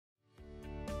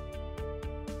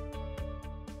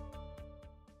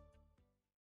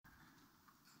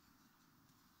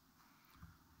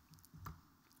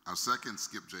Our second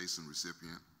Skip Jason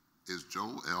recipient is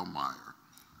Joe L. Myer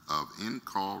of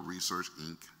In-Call Research,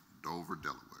 Inc., Dover,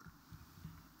 Delaware.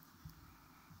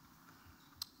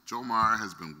 Joe Myer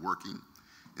has been working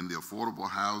in the affordable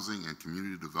housing and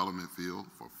community development field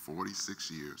for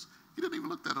 46 years. He didn't even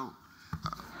look that old.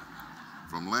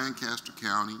 From Lancaster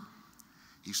County,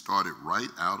 he started right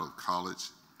out of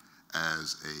college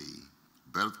as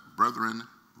a Brethren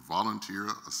volunteer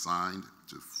assigned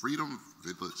to Freedom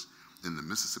Village in the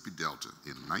Mississippi Delta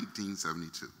in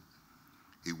 1972.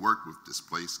 He worked with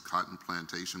displaced cotton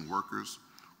plantation workers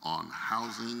on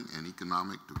housing and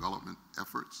economic development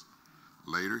efforts.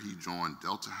 Later, he joined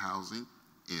Delta Housing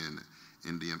in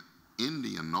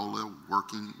Indianola,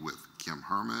 working with Kim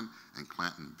Herman and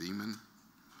Clanton Beeman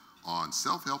on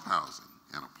self-help housing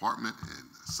and apartment and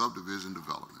subdivision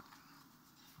development.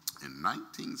 In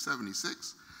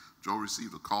 1976, Joe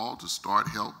received a call to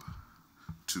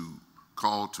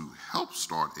help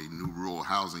start a new rural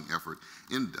housing effort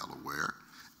in Delaware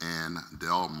and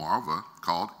Delmarva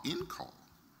called In-Call.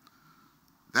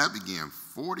 That began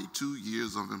 42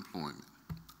 years of employment,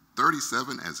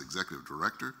 37 as executive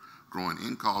director, growing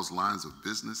In-Call's lines of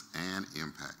business and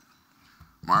impact.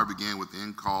 Myer began with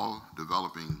In-Call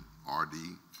developing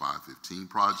RD 515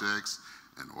 projects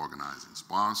and organizing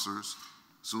sponsors.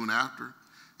 Soon after,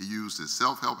 he used his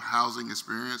self-help housing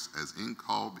experience as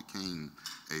In-Call became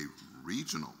a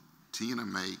regional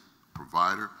TNMA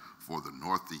provider for the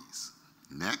Northeast.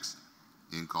 Next,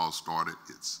 In-Call started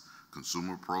its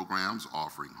consumer programs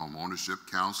offering homeownership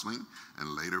counseling and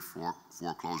later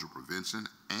foreclosure prevention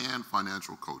and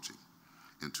financial coaching.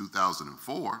 In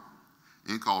 2004,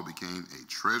 In-Call became a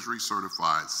Treasury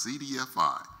certified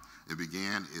CDFI and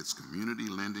began its community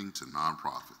lending to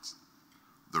nonprofits.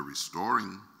 The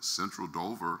Restoring Central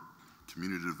Dover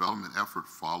community development effort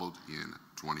followed in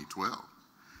 2012,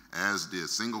 as did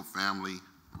single-family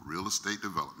real estate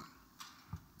development.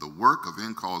 The work of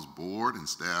In-Call's board and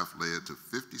staff led to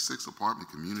 56 apartment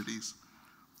communities,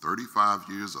 35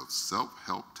 years of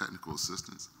self-help technical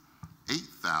assistance,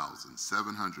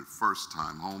 8,700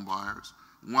 first-time homebuyers,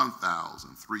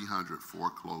 1,300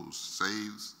 foreclosed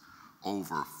saves,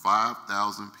 over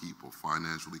 5,000 people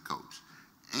financially coached,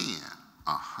 and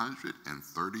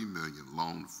 130 million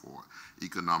loaned for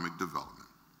economic development.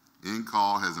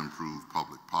 In-Call has improved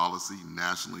public policy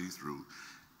nationally through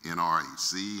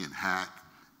NRAC and HAC,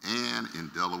 and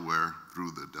in Delaware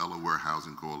through the Delaware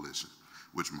Housing Coalition,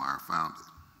 which Myer founded.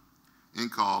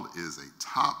 In-Call is a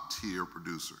top-tier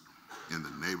producer in the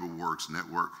NeighborWorks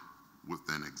network with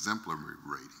an exemplary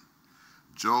rating.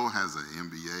 Joe has an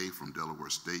MBA from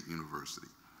Delaware State University.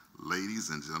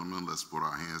 Ladies and gentlemen, let's put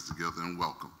our hands together and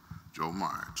welcome Joe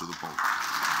Myer to the podium.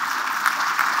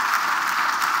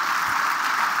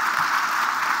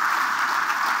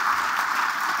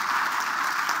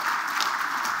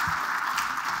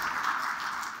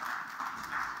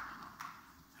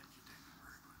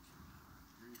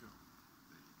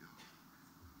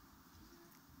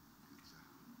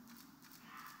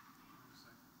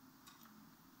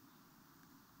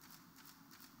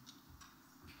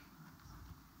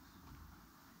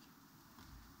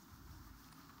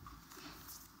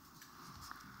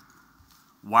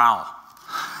 Wow.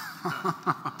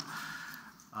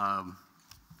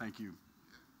 Thank you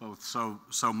both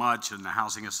so much, and the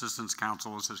Housing Assistance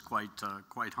Council. This is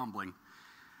quite humbling.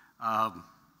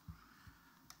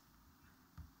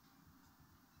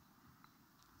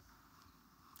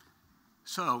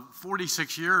 So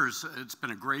 46 years, it's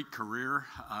been a great career,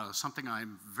 something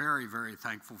I'm very, very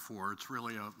thankful for. It's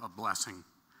really a blessing.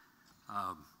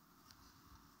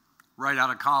 Right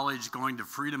out of college, going to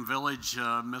Freedom Village,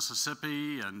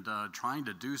 Mississippi, and trying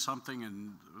to do something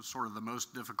in sort of the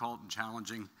most difficult and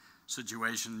challenging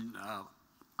situation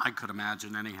I could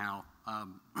imagine anyhow.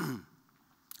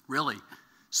 Really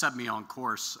set me on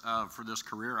course for this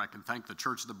career. I can thank the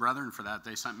Church of the Brethren for that.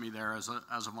 They sent me there as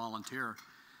a volunteer.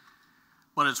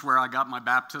 But it's where I got my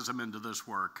baptism into this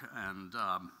work. And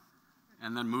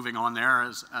then moving on there,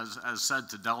 as said,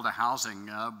 to Delta Housing,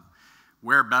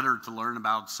 where better to learn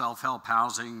about self-help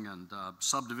housing and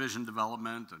subdivision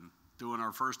development and doing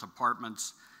our first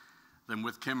apartments than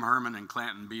with Kim Herman and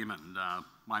Clanton Beeman,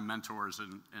 my mentors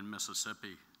in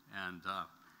Mississippi. And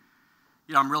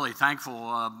I'm really thankful.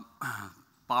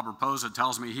 Bob Raposa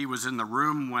tells me he was in the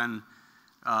room when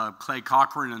Clay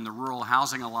Cochran and the Rural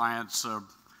Housing Alliance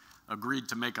agreed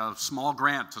to make a small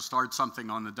grant to start something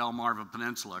on the Delmarva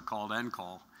Peninsula called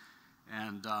In-Call.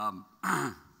 And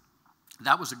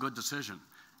that was a good decision,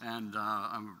 and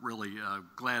I'm really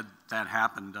glad that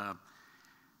happened.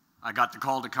 I got the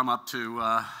call to come up to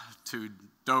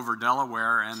Dover,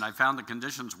 Delaware, and I found the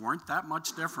conditions weren't that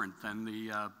much different than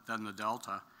the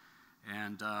Delta,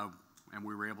 and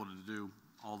we were able to do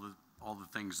all the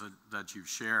things that you've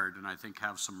shared, and I think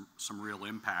have some real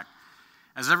impact.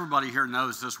 As everybody here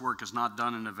knows, this work is not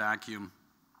done in a vacuum.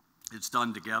 It's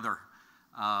done together.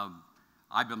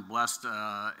 I've been blessed,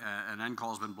 and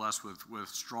NCAL's been blessed with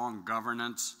strong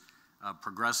governance,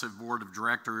 progressive board of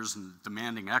directors, and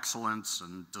demanding excellence,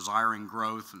 and desiring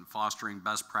growth, and fostering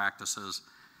best practices,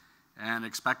 and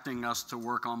expecting us to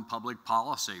work on public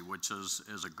policy, which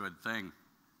is a good thing.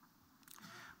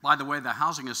 By the way, the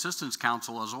Housing Assistance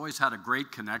Council has always had a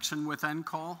great connection with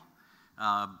NCAL.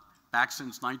 Back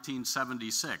since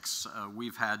 1976,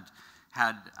 we've had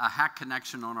a HAC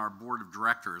connection on our board of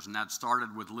directors, and that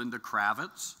started with Linda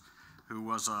Kravitz, who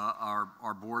was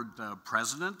our board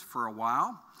president for a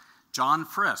while. John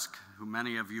Frisk, who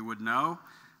many of you would know,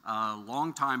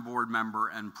 longtime board member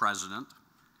and president.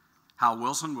 Hal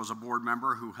Wilson was a board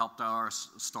member who helped us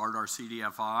start our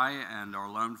CDFI and our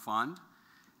loan fund.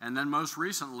 And then most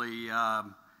recently,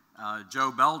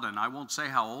 Joe Belden. I won't say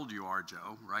how old you are,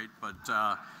 Joe, right? But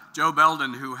Joe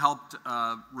Belden, who helped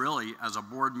really as a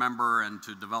board member and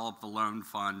to develop the loan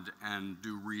fund and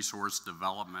do resource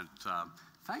development.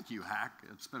 Thank you, HAC.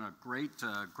 It's been a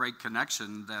great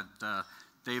connection that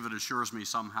David assures me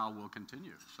somehow will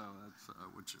continue. So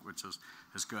that's which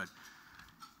is good.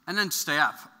 And then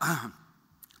staff.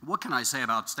 What can I say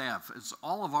about staff? It's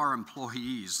all of our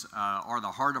employees are the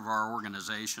heart of our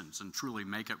organizations and truly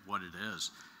make it what it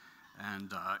is.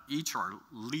 And each are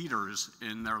leaders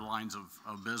in their lines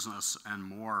of business and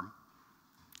more.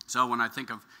 So when I think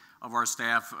of our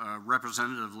staff,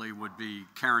 representatively would be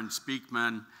Karen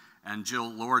Speakman and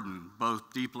Jill Lorden,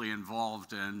 both deeply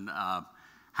involved in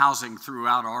housing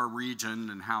throughout our region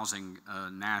and housing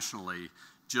nationally.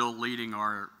 Jill leading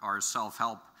our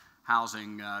self-help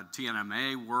housing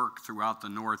TNMA work throughout the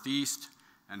Northeast,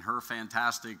 and her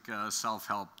fantastic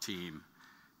self-help team.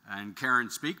 And Karen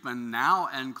Speakman, now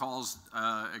NCAL's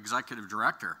executive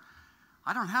director.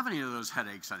 I don't have any of those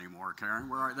headaches anymore, Karen.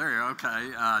 There you go. Okay.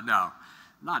 No,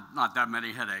 not that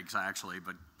many headaches, actually.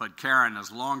 But Karen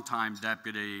is longtime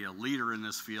deputy, a leader in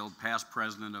this field, past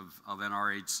president of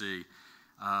NRHC,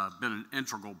 been an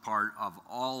integral part of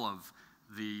all of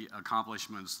the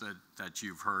accomplishments that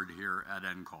you've heard here at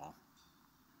NCAL.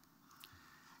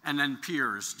 And then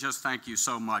peers, just thank you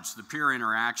so much. The peer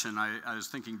interaction, I was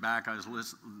thinking back, I was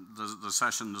listening to the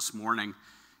session this morning,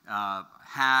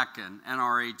 HAC and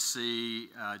NRHC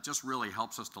just really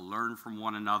helps us to learn from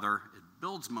one another. It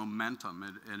builds momentum,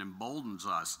 it emboldens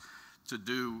us to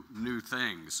do new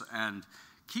things, and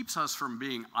keeps us from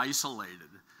being isolated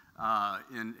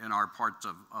in our parts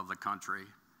of the country.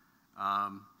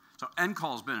 So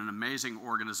NCAL has been an amazing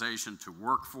organization to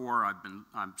work for.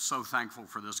 I'm so thankful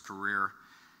for this career.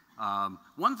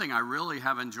 One thing I really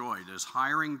have enjoyed is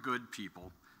hiring good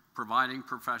people, providing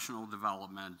professional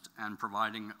development, and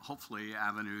providing, hopefully,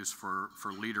 avenues for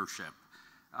leadership.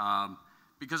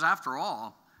 Because after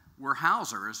all, we're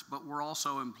housers, but we're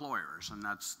also employers, and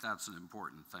that's an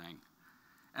important thing.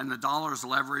 And the dollars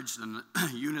leveraged and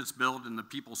the units built and the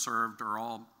people served are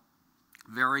all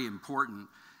very important.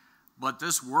 But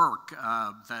this work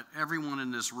that everyone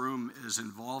in this room is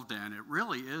involved in, it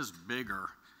really is bigger.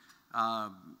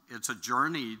 It's a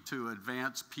journey to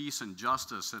advance peace and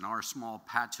justice in our small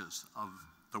patches of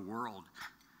the world.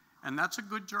 And that's a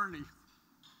good journey.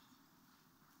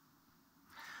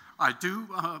 I do,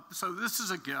 so this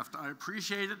is a gift. I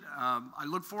appreciate it. I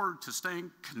look forward to staying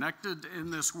connected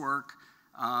in this work.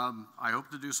 I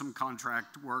hope to do some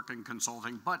contract work and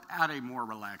consulting, but at a more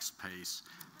relaxed pace.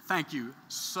 Thank you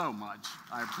so much.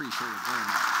 I appreciate it very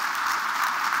much.